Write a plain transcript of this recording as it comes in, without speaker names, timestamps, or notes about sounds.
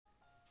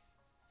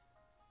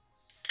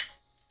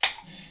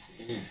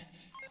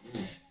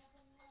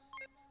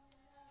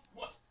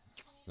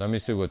Let me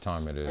see what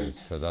time it is,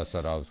 because I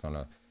said I was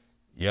gonna.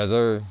 Yes,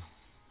 sir.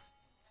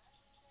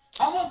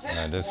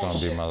 Man, this gonna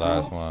be my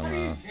last one,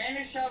 man.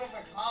 Vanish out of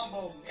a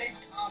combo, big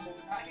combo,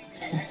 not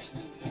even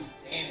actually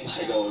vanish.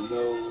 I don't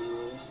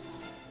know.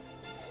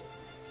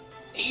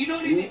 You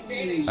don't even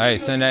vanish. Hey,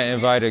 send that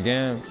invite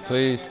again,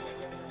 please.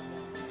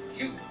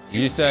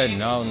 You said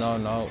no.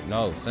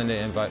 Send the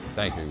invite.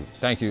 Thank you.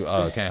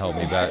 Can't hold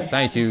me back.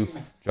 Thank you.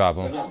 Drop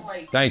them.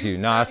 Thank you.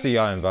 Nah, I see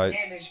y'all invite.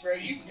 Vanish, bro.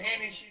 You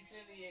vanish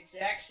into the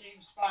exact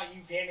same spot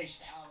you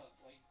vanished out of.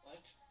 Like, what?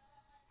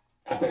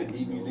 That's that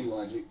DBZ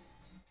logic.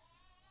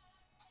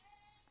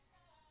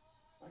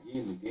 Like, he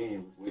in the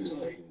game. Wait a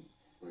second.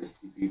 For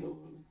STP to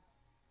load.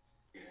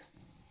 Yeah.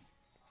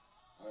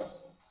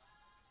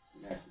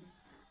 Exactly.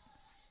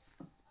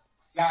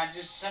 Nah,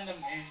 just send him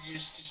and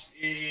just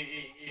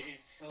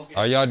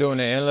Are y'all doing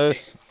the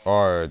endless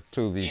or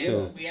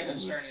 2v2? We haven't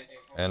started it.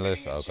 Endless?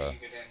 Okay.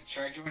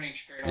 Try joining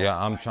straight Yeah,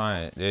 off I'm my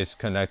trying. It's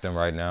connecting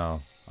right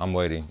now. I'm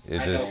waiting.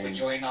 It's I know, just but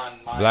join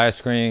on my black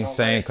screen don't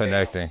saying let it fail.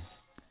 connecting.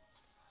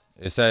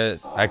 It says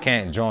I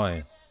can't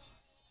join.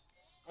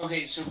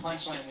 Okay, so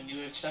punchline, when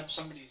you accept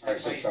somebody's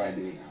Alright, so invite, try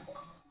doing that.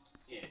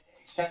 yeah,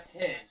 accept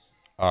his.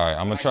 All right,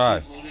 I'm gonna When try. I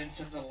say load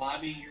into the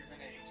lobby, you're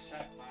gonna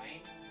accept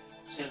mine,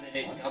 so that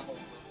it double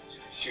loads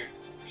and shoot.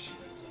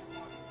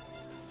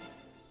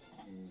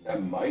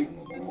 That might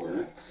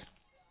work.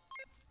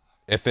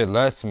 If it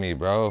lets me,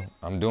 bro,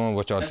 I'm doing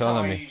what y'all That's how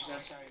telling I me. use,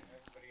 that's how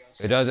everybody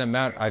else It doesn't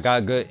matter. I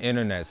got good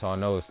internet, so I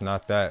know it's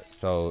not that.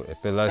 So if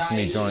it lets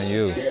me join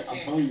you, Yeah, I'm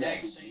telling you. So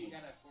you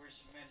gotta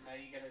force him in. Now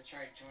you gotta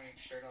try joining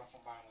straight off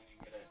of mine when you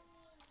get it.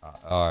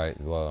 all right.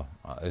 Well,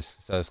 it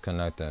says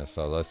connecting,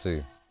 so let's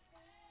see.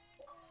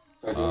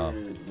 Try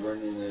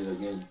running it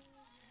again.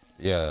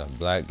 Yeah,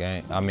 black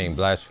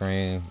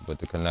screen with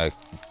the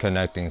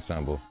connecting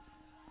symbol.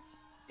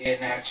 Yeah,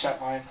 now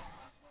accept mine.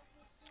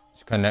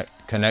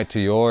 Connect to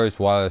yours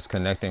while it's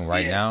connecting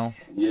right now.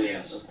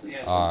 Yes.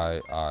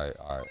 All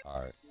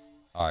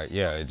right.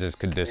 Yeah, it just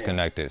could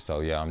disconnect it.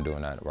 So yeah, I'm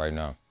doing that right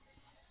now.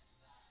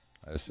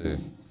 Let's see.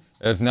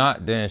 If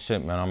not, then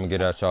shit, man, I'm gonna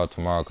get at y'all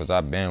tomorrow because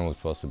I was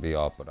supposed to be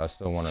off, but I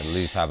still want to at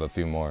least have a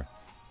few more.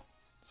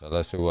 So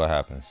let's see what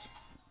happens.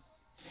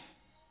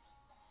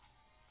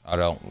 I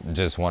don't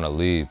just want to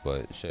leave,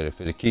 but shit, if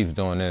it keeps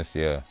doing this,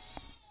 yeah,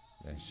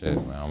 then shit,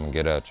 man, I'm gonna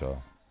get at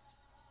y'all.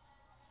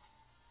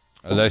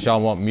 Unless y'all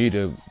want me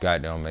to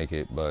goddamn make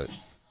it, but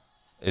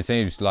it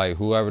seems like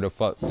whoever the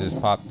fuck just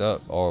popped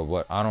up or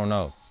what, I don't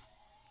know.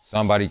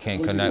 Somebody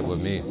can't connect with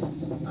me.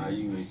 Nah,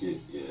 you make it,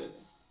 yeah.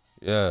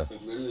 Yeah.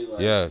 It's literally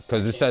like, Yeah,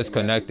 because it says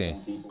connect with connecting.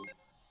 some people.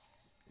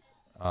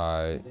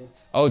 Alright.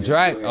 Oh,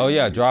 oh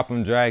yeah, drop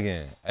him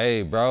dragon.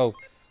 Hey, bro.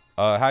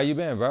 How you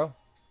been, bro?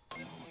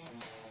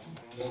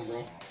 Come,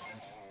 bro.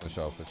 For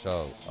sure.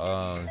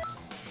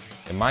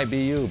 It might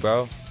be you,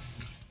 bro.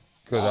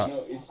 I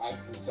know, I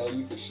can tell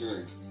you for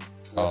sure.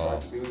 I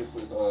tried to do this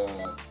with,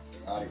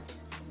 chaotic.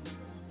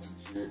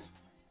 Shit.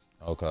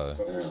 Okay.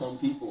 But for some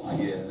people,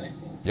 yeah.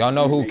 Y'all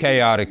know who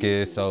Chaotic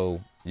is,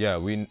 so yeah,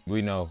 we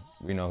know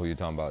who you're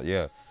talking about.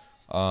 Yeah.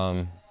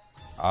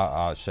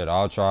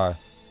 I'll try.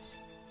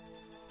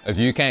 If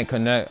you can't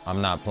connect,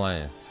 I'm not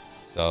playing.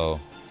 So,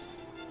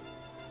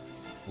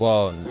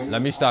 well,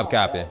 let me stop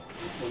capping.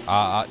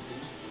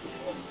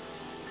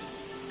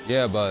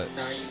 Yeah, but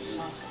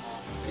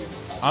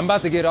I'm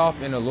about to get off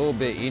in a little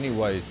bit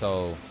anyway,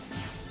 so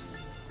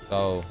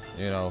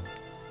you know,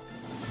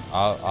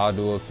 I'll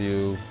do a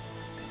few.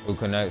 Who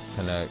connects.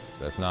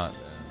 That's not.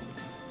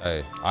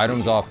 Hey,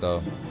 items off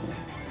though.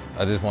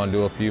 I just want to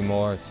do a few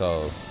more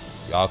so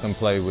y'all can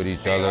play with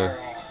each other.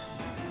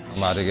 I'm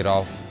about to get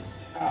off.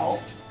 Ow.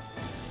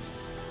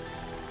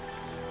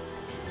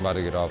 I'm about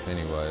to get off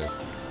anyway.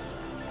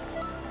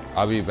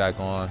 I'll be back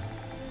on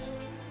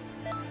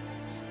a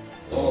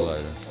little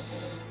later.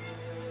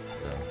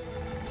 Yeah.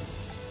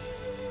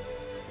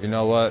 You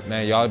know what,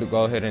 man? Y'all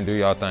go ahead and do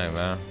y'all thing,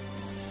 man.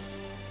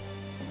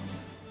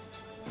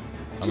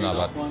 I'm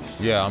not about.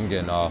 Yeah, I'm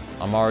getting off.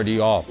 I'm already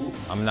off.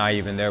 I'm not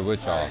even there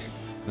with y'all.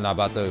 I'm not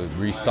about to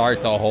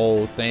restart the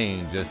whole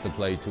thing just to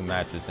play 2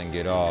 matches and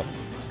get off.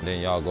 And then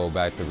y'all go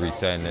back to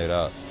resetting it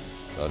up.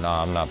 So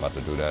nah, I'm not about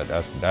to do that.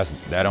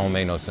 That don't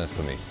make no sense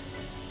to me.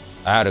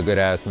 I had a good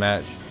ass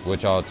match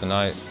with y'all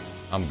tonight.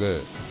 I'm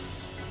good.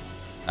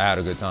 I had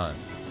a good time.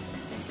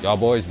 Y'all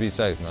boys be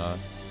safe, man.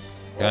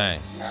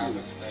 Gang.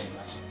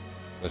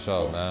 For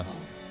sure, man.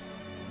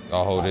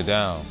 Y'all hold it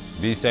down.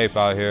 Be safe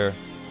out here.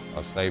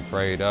 I'll stay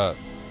prayed up.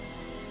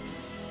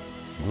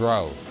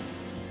 Grow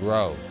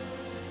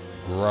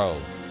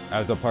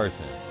as a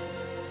person.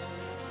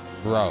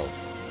 Grow.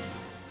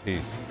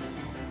 Peace.